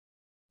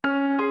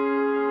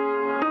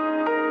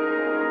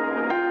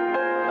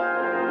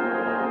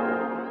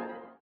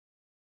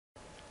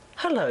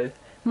Hello,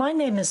 my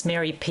name is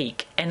Mary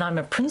Peake and I'm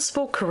a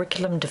Principal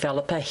Curriculum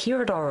Developer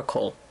here at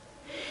Oracle.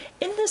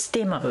 In this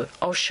demo,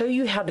 I'll show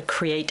you how to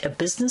create a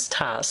business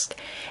task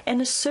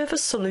and a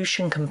service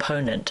solution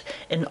component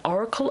in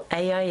Oracle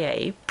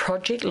AIA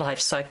Project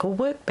Lifecycle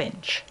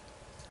Workbench.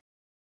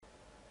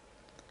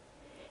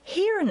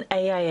 Here in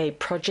AIA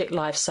Project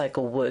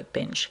Lifecycle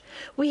Workbench,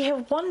 we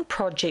have one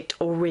project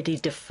already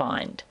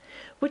defined,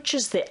 which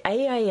is the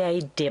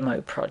AIA demo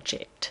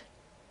project.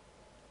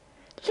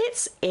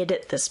 Let's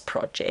edit this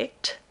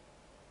project,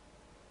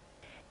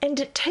 and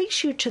it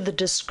takes you to the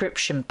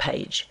description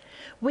page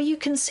where you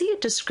can see a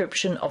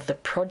description of the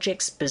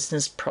project's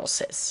business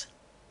process.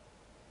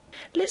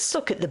 Let's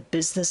look at the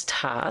business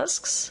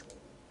tasks,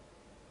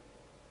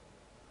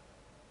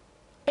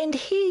 and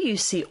here you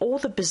see all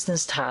the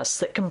business tasks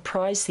that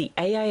comprise the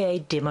AIA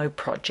demo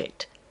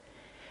project.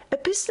 A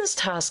business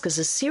task is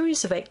a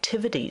series of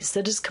activities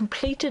that is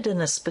completed in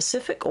a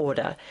specific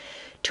order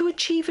to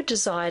achieve a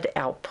desired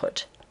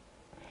output.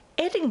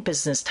 Adding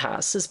business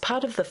tasks is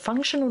part of the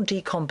functional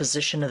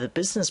decomposition of the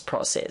business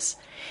process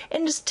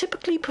and is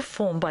typically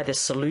performed by the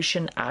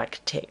solution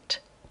architect.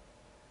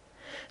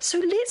 So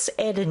let's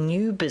add a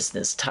new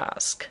business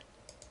task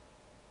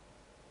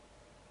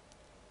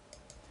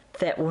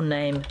that will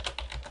name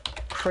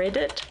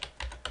Credit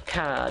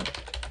Card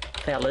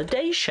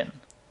Validation.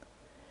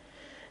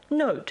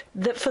 Note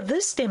that for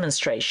this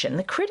demonstration,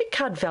 the credit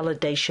card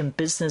validation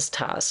business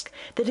task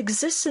that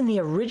exists in the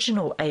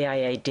original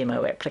AIA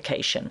demo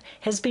application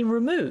has been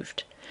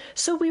removed,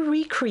 so we're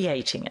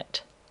recreating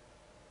it.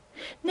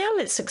 Now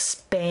let's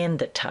expand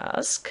the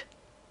task,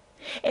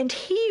 and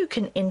here you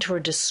can enter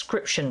a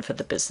description for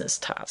the business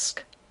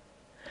task.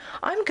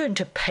 I'm going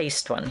to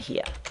paste one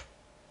here,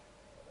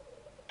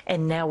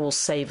 and now we'll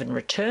save and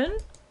return.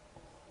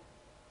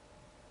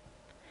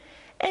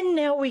 And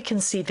now we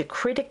can see the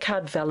credit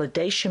card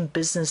validation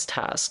business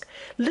task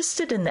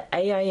listed in the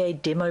AIA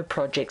demo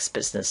project's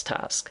business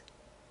task.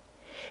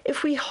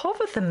 If we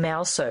hover the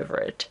mouse over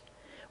it,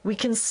 we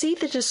can see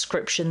the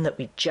description that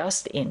we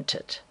just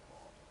entered.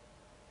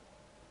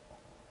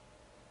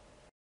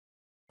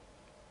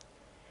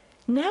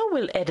 Now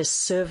we'll add a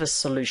service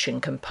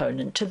solution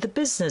component to the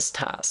business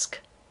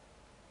task.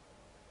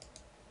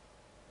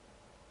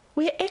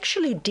 We're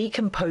actually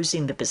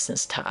decomposing the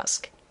business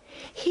task.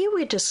 Here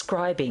we're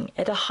describing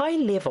at a high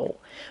level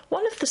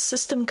one of the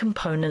system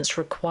components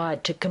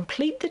required to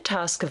complete the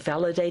task of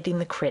validating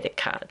the credit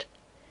card.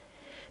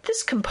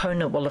 This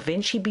component will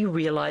eventually be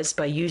realized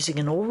by using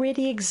an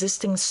already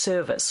existing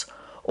service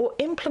or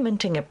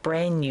implementing a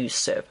brand new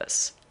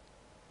service.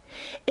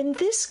 In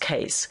this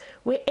case,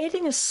 we're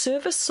adding a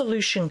service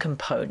solution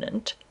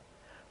component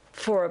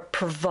for a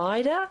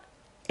Provider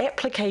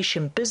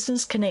Application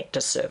Business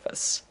Connector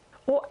Service,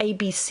 or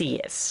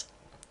ABCS.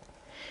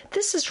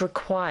 This is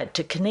required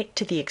to connect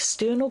to the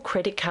external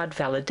credit card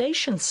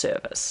validation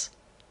service.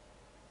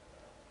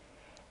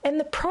 And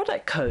the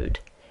product code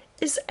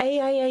is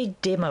AIA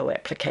demo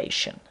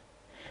application.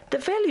 The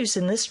values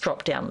in this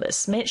drop-down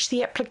list match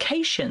the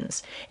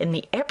applications in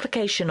the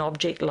Application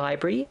Object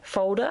Library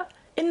folder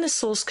in the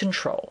source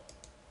control.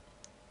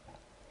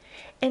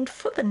 And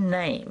for the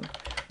name,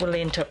 we'll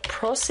enter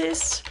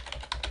Process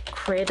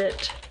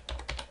Credit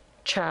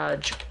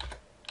Charge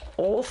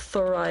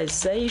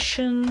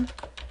Authorization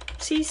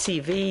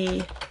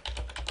CCV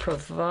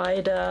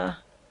Provider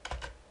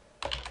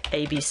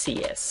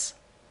ABCS.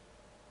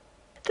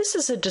 This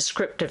is a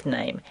descriptive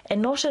name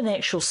and not an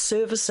actual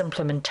service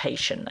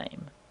implementation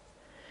name.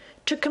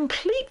 To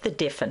complete the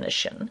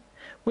definition,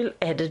 we'll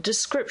add a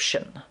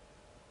description.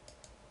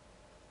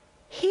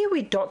 Here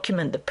we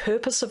document the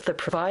purpose of the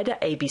Provider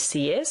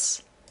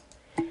ABCS,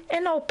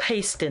 and I'll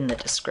paste in the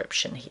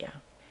description here,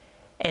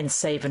 and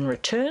save and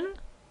return.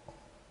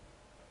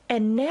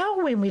 And now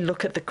when we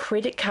look at the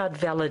credit card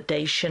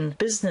validation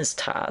business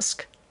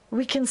task,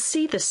 we can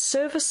see the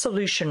service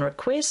solution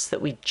request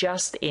that we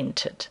just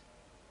entered.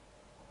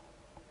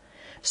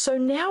 So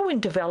now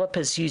when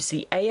developers use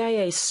the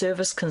AIA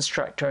service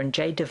constructor in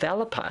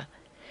JDeveloper,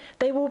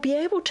 they will be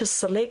able to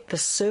select the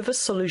service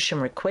solution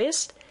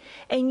request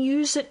and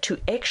use it to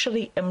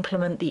actually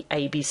implement the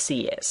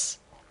ABCS.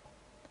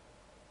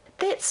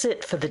 That's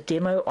it for the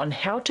demo on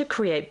how to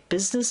create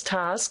business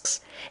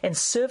tasks and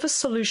service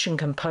solution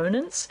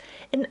components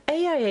in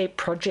AIA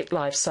Project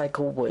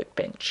Lifecycle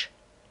Workbench.